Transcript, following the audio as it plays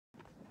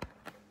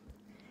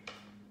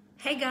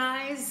Hey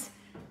guys,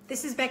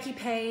 this is Becky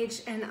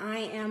Page and I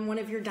am one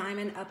of your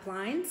Diamond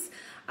Uplines.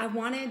 I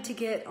wanted to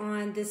get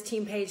on this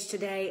team page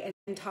today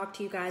and talk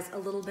to you guys a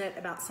little bit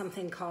about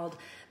something called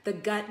the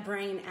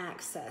gut-brain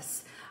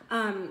axis.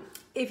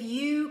 If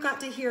you got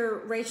to hear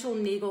Rachel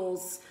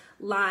Niegel's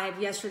live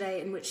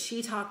yesterday in which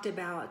she talked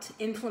about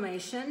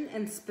inflammation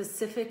and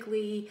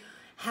specifically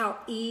how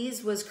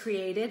ease was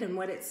created and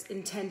what it's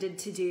intended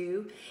to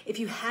do. If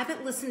you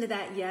haven't listened to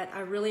that yet, I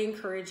really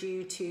encourage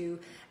you to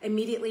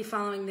immediately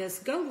following this,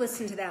 go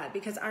listen to that,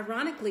 because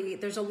ironically,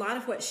 there's a lot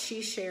of what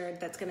she shared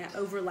that's gonna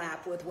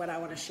overlap with what I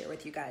wanna share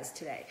with you guys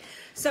today.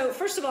 So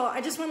first of all,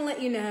 I just wanna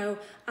let you know,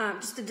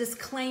 just a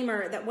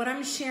disclaimer that what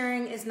I'm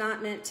sharing is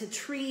not meant to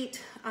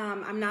treat.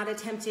 I'm not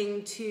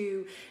attempting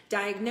to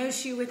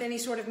diagnose you with any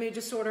sort of mood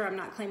disorder. I'm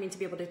not claiming to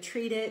be able to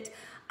treat it.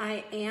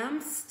 I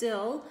am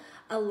still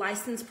a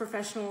licensed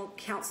professional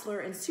counselor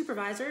and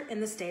supervisor in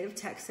the state of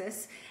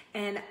Texas.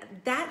 And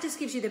that just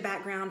gives you the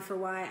background for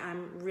why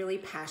I'm really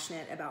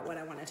passionate about what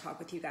I want to talk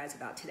with you guys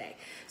about today.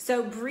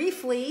 So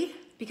briefly,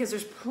 because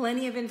there's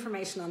plenty of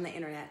information on the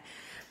internet,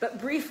 but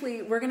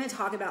briefly, we're going to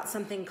talk about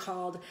something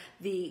called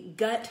the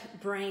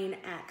gut-brain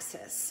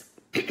axis.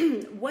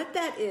 What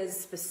that is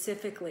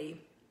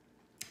specifically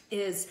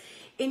is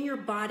in your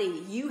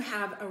body, you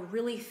have a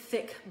really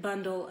thick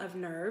bundle of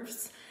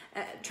nerves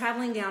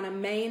traveling down a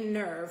main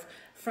nerve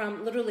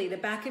from literally the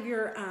back of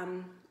your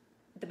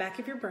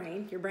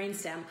brain, your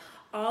brainstem,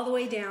 all the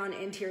way down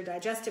into your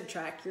digestive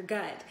tract, your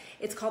gut.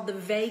 It's called the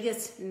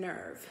vagus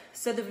nerve.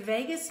 So the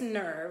vagus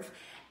nerve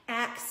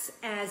acts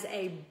as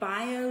a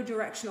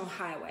biodirectional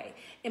highway.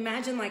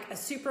 Imagine like a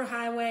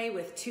superhighway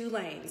with two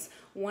lanes.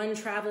 One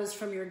travels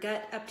from your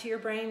gut up to your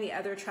brain, the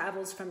other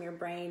travels from your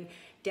brain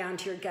down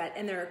to your gut,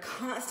 and there are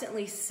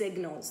constantly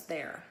signals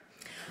there.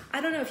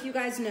 I don't know if you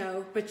guys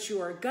know, but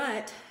your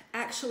gut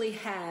actually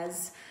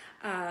has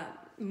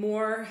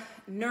more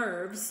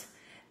nerves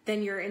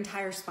than your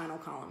entire spinal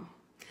column.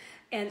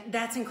 And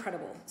that's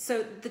incredible.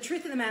 So the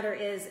truth of the matter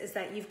is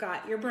that you've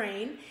got your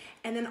brain,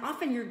 and then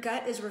often your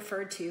gut is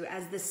referred to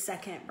as the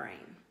second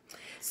brain.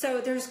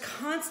 So there's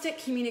constant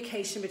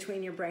communication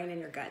between your brain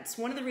and your gut. It's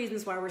one of the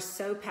reasons why we're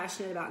so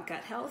passionate about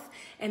gut health,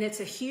 and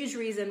it's a huge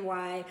reason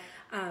why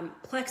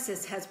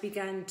Plexus has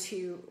begun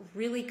to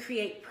really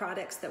create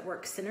products that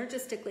work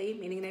synergistically,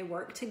 meaning they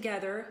work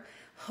together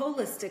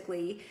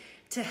holistically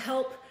to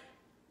help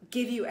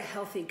give you a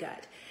healthy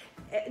gut.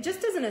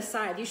 Just as an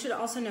aside, you should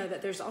also know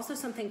that there's also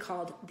something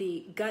called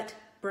the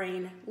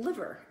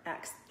gut-brain-liver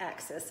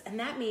axis, and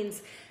that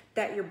means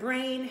that your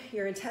brain,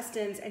 your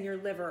intestines, and your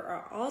liver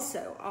are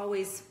also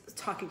always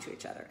talking to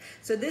each other.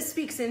 So this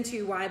speaks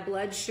into why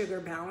blood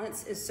sugar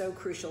balance is so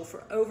crucial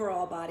for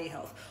overall body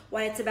health,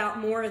 why it's about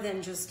more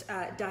than just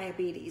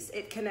diabetes.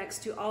 It connects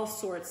to all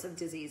sorts of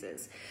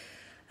diseases.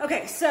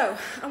 Okay, so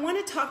I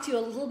want to talk to you a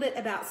little bit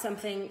about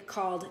something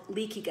called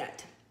leaky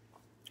gut.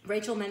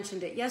 Rachel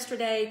mentioned it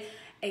yesterday.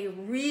 A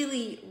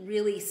really,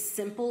 really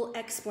simple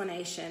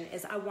explanation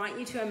is I want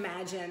you to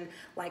imagine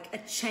like a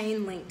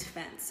chain linked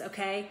fence,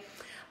 okay?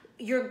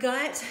 Your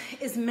gut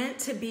is meant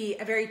to be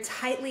a very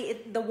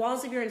the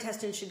walls of your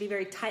intestines should be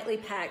very tightly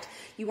packed.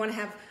 You want to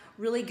have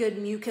really good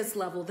mucus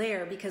level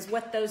there, because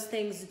what those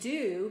things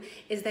do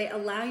is they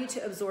allow you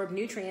to absorb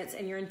nutrients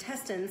and your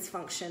intestines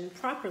function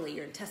properly.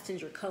 Your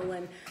intestines, your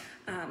colon,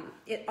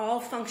 it all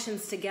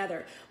functions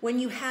together. When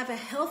you have a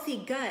healthy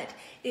gut,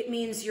 it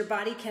means your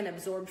body can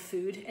absorb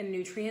food and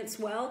nutrients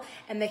well,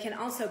 and they can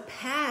also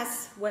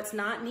pass what's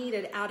not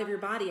needed out of your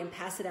body and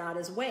pass it out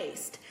as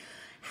waste.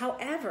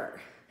 However,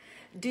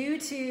 due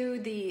to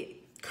the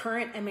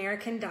current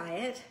American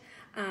diet,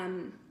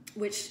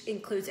 which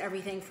includes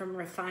everything from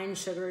refined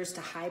sugars to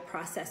high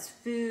processed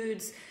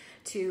foods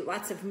to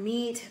lots of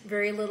meat,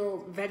 very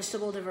little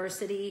vegetable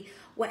diversity,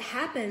 what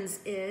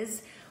happens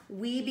is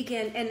we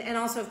begin, and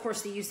also of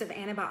course the use of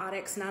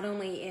antibiotics, not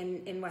only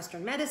in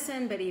Western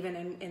medicine, but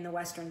even in the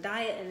Western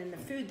diet and in the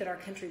food that our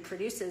country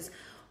produces.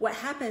 What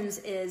happens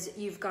is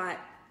you've got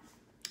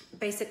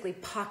basically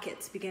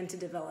pockets begin to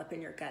develop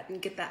in your gut, and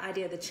you get that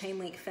idea of the chain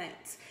link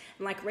fence.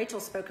 And like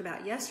Rachel spoke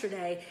about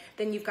yesterday,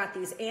 then you've got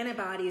these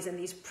antibodies and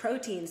these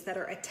proteins that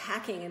are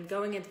attacking and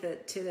going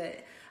into the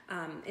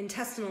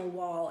intestinal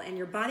wall, and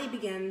your body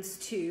begins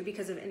to,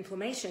 because of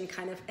inflammation,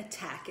 kind of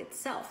attack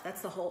itself.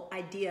 That's the whole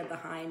idea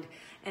behind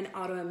an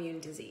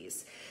autoimmune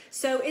disease.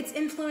 So it's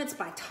influenced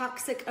by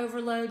toxic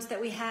overloads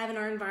that we have in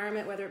our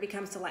environment, whether it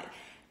becomes to like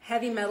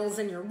heavy metals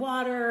in your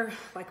water,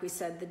 like we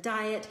said, the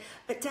diet,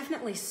 but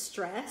definitely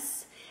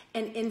stress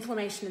and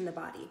inflammation in the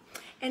body.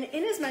 And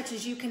in as much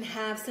as you can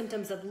have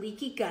symptoms of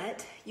leaky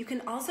gut, you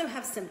can also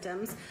have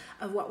symptoms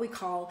of what we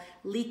call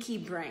leaky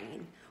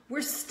brain.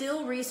 We're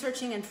still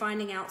researching and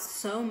finding out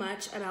so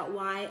much about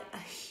why a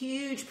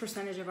huge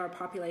percentage of our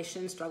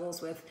population struggles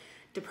with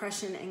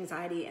depression,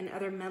 anxiety, and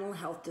other mental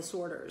health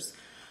disorders.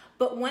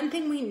 But one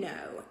thing we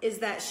know is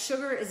that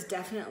sugar is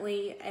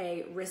definitely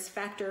a risk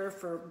factor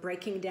for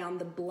breaking down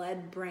the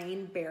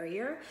blood-brain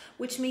barrier,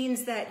 which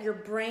means that your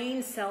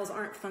brain cells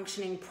aren't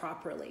functioning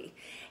properly.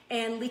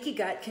 And leaky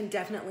gut can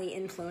definitely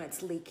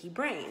influence leaky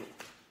brain.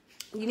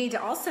 You need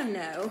to also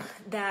know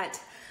that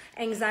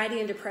anxiety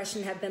and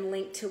depression have been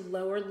linked to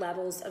lower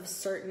levels of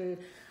certain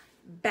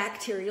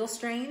bacterial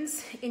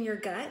strains in your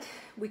gut.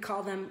 We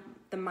call them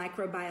the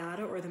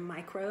microbiota or the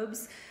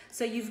microbes.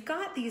 So you've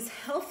got these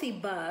healthy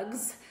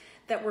bugs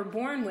that we're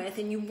born with,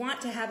 and you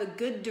want to have a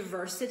good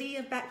diversity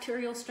of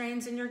bacterial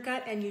strains in your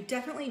gut, and you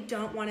definitely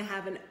don't want to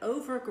have an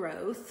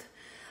overgrowth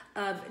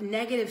of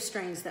negative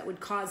strains that would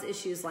cause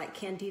issues like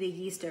Candida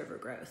yeast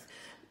overgrowth.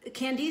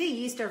 Candida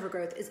yeast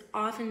overgrowth is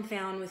often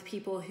found with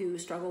people who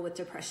struggle with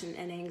depression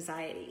and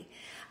anxiety.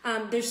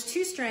 There's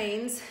two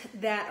strains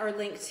that are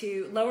linked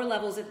to lower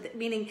levels,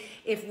 meaning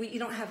if you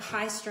don't have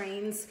high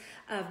strains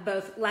of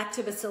both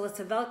Lactobacillus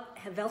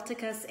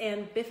helveticus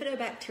and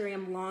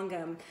Bifidobacterium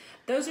longum.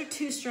 Those are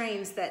two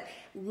strains that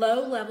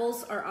low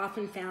levels are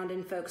often found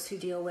in folks who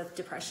deal with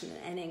depression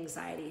and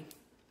anxiety.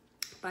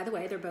 By the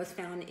way, they're both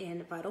found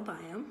in Vital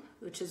Biome,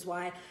 which is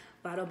why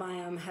Vital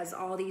Biome has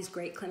all these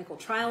great clinical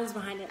trials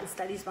behind it and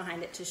studies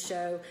behind it to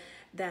show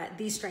that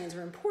these strains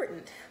are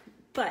important.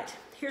 But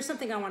here's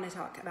something I want to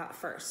talk about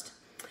first.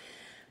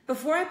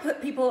 Before I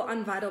put people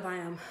on Vital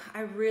Biome,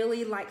 I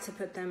really like to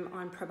put them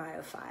on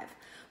Probio 5,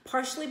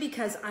 partially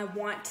because I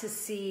want to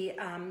see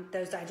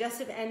those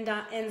digestive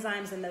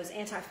enzymes and those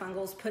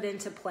antifungals put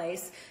into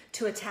place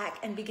to attack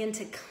and begin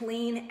to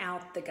clean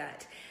out the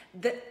gut.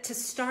 To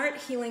start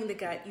healing the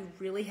gut, you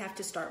really have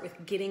to start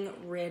with getting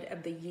rid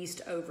of the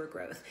yeast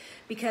overgrowth,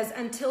 because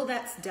until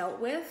that's dealt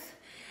with,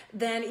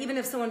 then even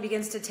if someone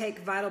begins to take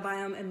Vital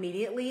Biome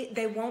immediately,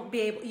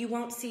 you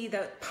won't see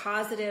the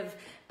positive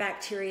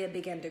bacteria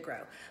begin to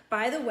grow.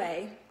 By the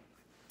way,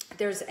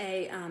 there's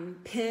a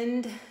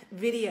pinned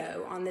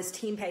video on this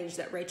team page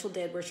that Rachel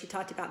did where she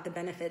talked about the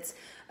benefits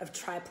of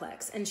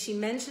triplex, and she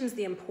mentions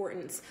the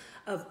importance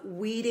of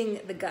weeding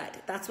the gut.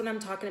 That's what I'm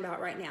talking about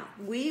right now.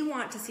 We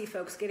want to see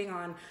folks getting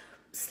on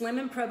Slim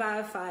and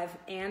Probio 5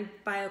 and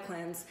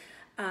BioCleanse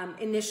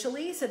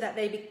initially, so that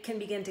they can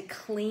begin to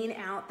clean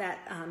out that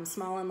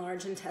small and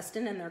large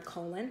intestine and their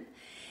colon.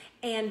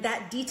 And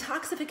that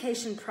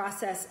detoxification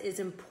process is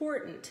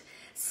important.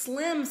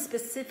 Slim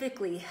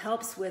specifically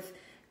helps with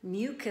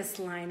mucus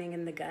lining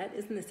in the gut.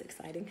 Isn't this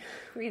exciting?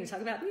 We're going to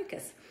talk about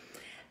mucus.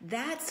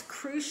 That's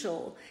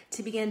crucial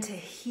to begin to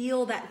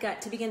heal that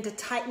gut, to begin to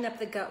tighten up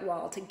the gut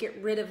wall, to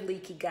get rid of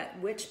leaky gut,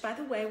 which, by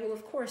the way, will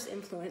of course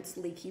influence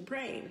leaky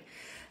brain.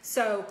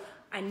 So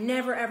I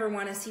never ever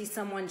want to see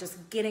someone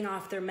just getting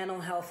off their mental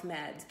health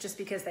meds just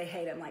because they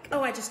hate them. Like,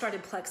 oh, I just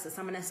started Plexus,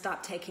 I'm going to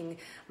stop taking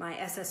my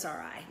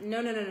SSRI.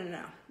 No.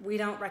 We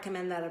don't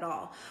recommend that at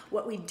all.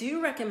 What we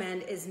do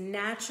recommend is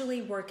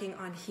naturally working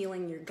on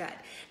healing your gut.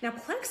 Now,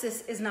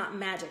 Plexus is not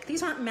magic.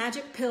 These aren't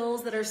magic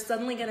pills that are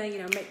suddenly going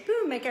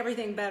to, make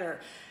everything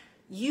better.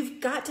 You've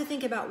got to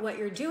think about what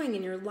you're doing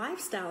in your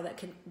lifestyle that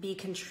could be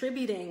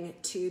contributing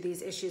to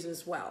these issues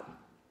as well.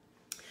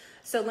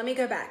 So let me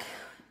go back.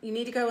 You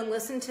need to go and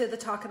listen to the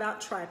talk about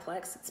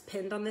triplex. It's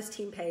pinned on this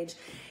team page.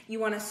 You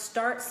want to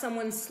start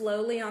someone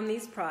slowly on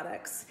these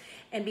products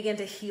and begin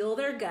to heal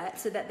their gut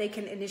so that they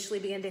can initially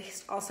begin to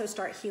also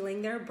start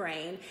healing their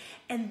brain.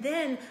 And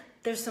then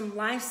there's some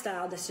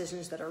lifestyle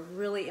decisions that are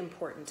really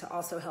important to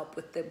also help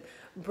with the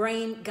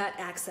brain-gut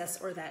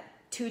access, or that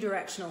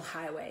two-directional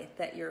highway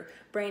that your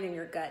brain and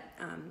your gut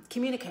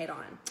communicate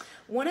on.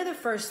 One of the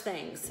first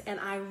things, and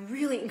I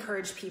really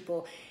encourage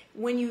people,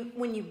 when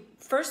you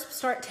first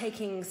start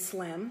taking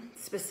Slim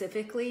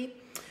specifically,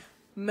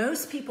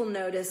 most people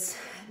notice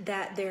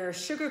that their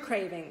sugar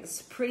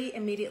cravings pretty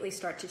immediately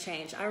start to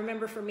change. I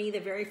remember for me the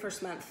very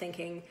first month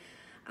thinking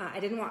I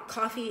didn't want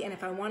coffee, and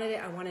if I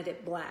wanted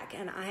it black.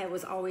 And I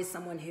was always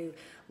someone who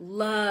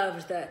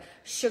loved the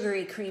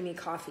sugary, creamy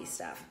coffee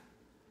stuff.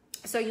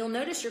 So you'll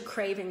notice your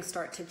cravings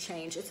start to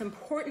change. It's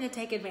important to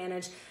take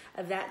advantage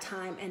of that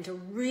time and to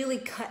really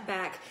cut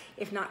back,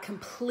 if not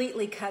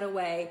completely cut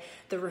away,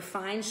 the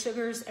refined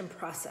sugars and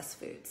processed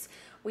foods.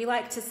 We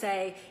like to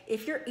say,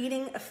 if you're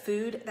eating a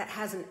food that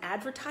has an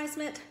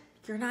advertisement,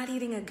 you're not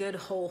eating a good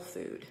whole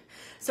food.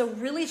 So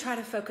really try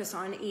to focus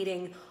on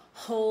eating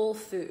whole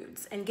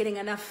foods and getting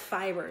enough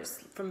fibers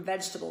from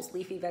vegetables,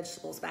 leafy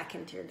vegetables, back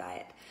into your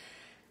diet.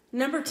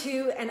 Number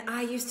two, and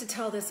I used to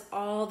tell this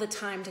all the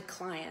time to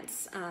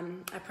clients,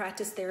 I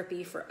practiced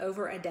therapy for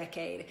over a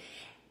decade,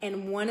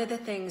 and one of the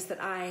things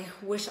that I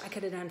wish I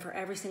could have done for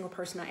every single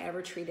person I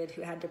ever treated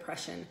who had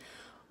depression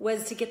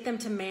was to get them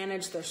to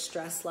manage their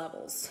stress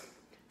levels.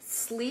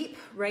 Sleep,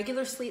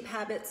 regular sleep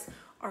habits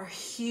are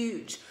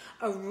huge.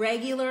 A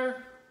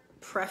regular,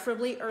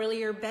 preferably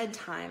earlier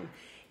bedtime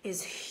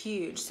is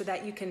huge so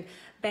that you can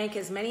bank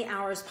as many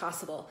hours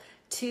possible.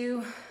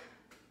 2,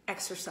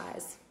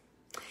 exercise.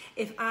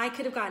 If I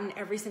could have gotten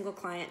every single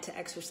client to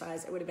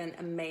exercise, it would have been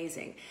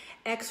amazing.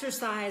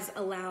 Exercise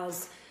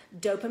allows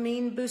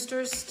dopamine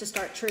boosters to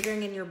start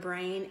triggering in your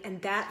brain,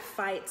 and that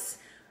fights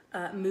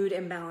mood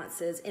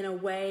imbalances in a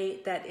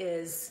way that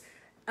is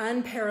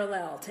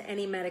unparalleled to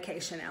any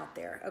medication out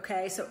there,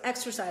 okay? So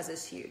exercise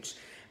is huge.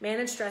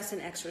 Manage stress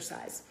and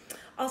exercise.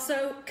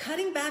 Also,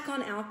 cutting back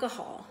on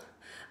alcohol.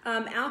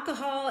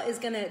 Alcohol is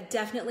going to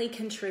definitely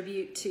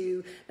contribute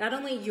to not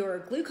only your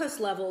glucose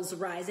levels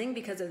rising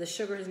because of the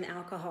sugars in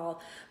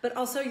alcohol, but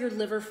also your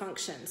liver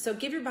function. So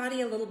give your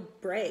body a little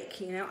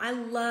break. You know, I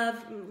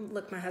love,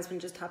 look, my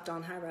husband just hopped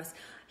on. Hi, Russ.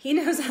 He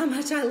knows how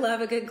much I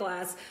love a good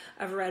glass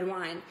of red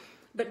wine.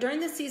 But during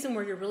the season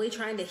where you're really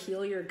trying to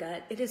heal your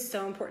gut, it is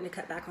so important to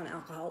cut back on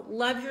alcohol.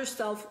 Love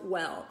yourself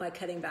well by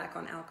cutting back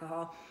on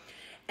alcohol.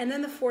 And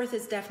then the fourth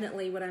is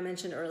definitely what I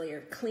mentioned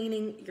earlier,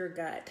 cleaning your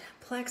gut.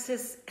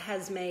 Plexus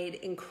has made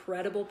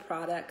incredible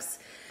products.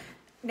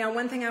 Now,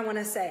 one thing I want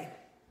to say,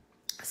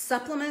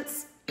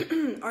 supplements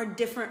are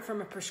different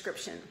from a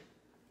prescription.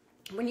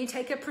 When you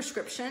take a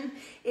prescription,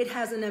 it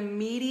has an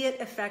immediate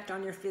effect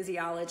on your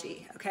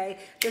physiology, okay?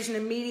 There's an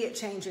immediate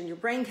change in your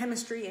brain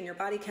chemistry and your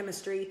body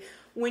chemistry.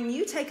 When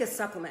you take a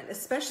supplement,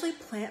 especially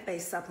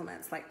plant-based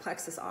supplements like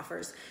Plexus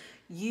offers,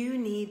 you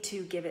need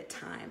to give it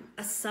time.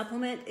 A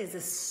supplement is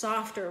a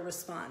softer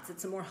response.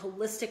 It's a more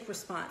holistic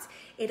response.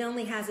 It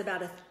only has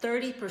about a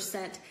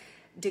 30%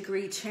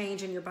 degree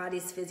change in your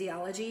body's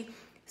physiology.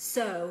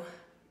 So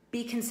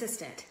be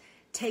consistent.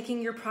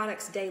 Taking your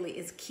products daily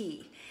is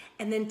key.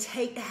 And then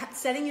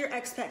setting your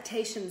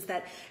expectations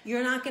that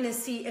you're not going to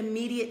see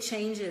immediate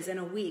changes in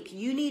a week.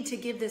 You need to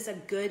give this a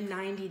good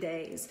 90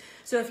 days.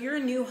 So if you're a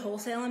new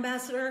wholesale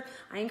ambassador,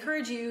 I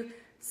encourage you,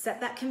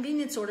 set that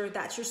convenience order.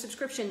 That's your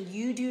subscription.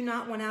 You do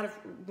not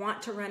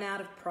want to run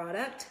out of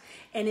product.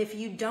 And if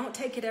you don't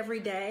take it every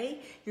day,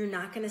 you're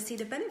not going to see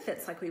the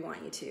benefits like we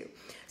want you to.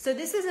 So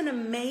this is an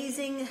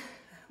amazing,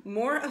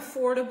 more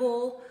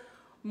affordable,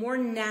 more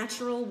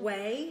natural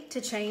way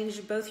to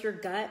change both your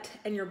gut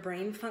and your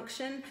brain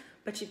function,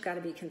 but you've got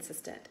to be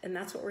consistent. And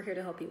that's what we're here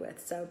to help you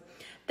with. So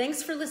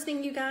thanks for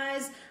listening, you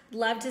guys.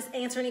 Love to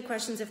answer any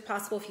questions if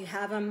possible. If you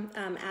have them,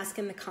 ask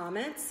in the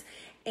comments.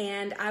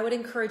 And I would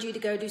encourage you to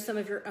go do some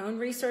of your own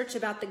research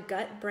about the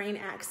gut-brain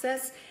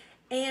axis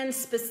and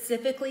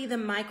specifically the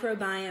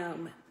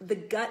microbiome, the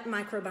gut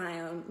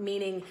microbiome,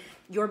 meaning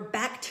your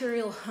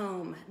bacterial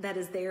home that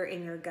is there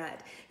in your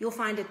gut. You'll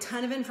find a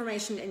ton of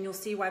information and you'll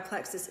see why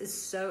Plexus is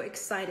so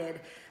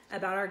excited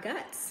about our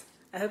guts.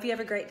 I hope you have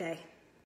a great day.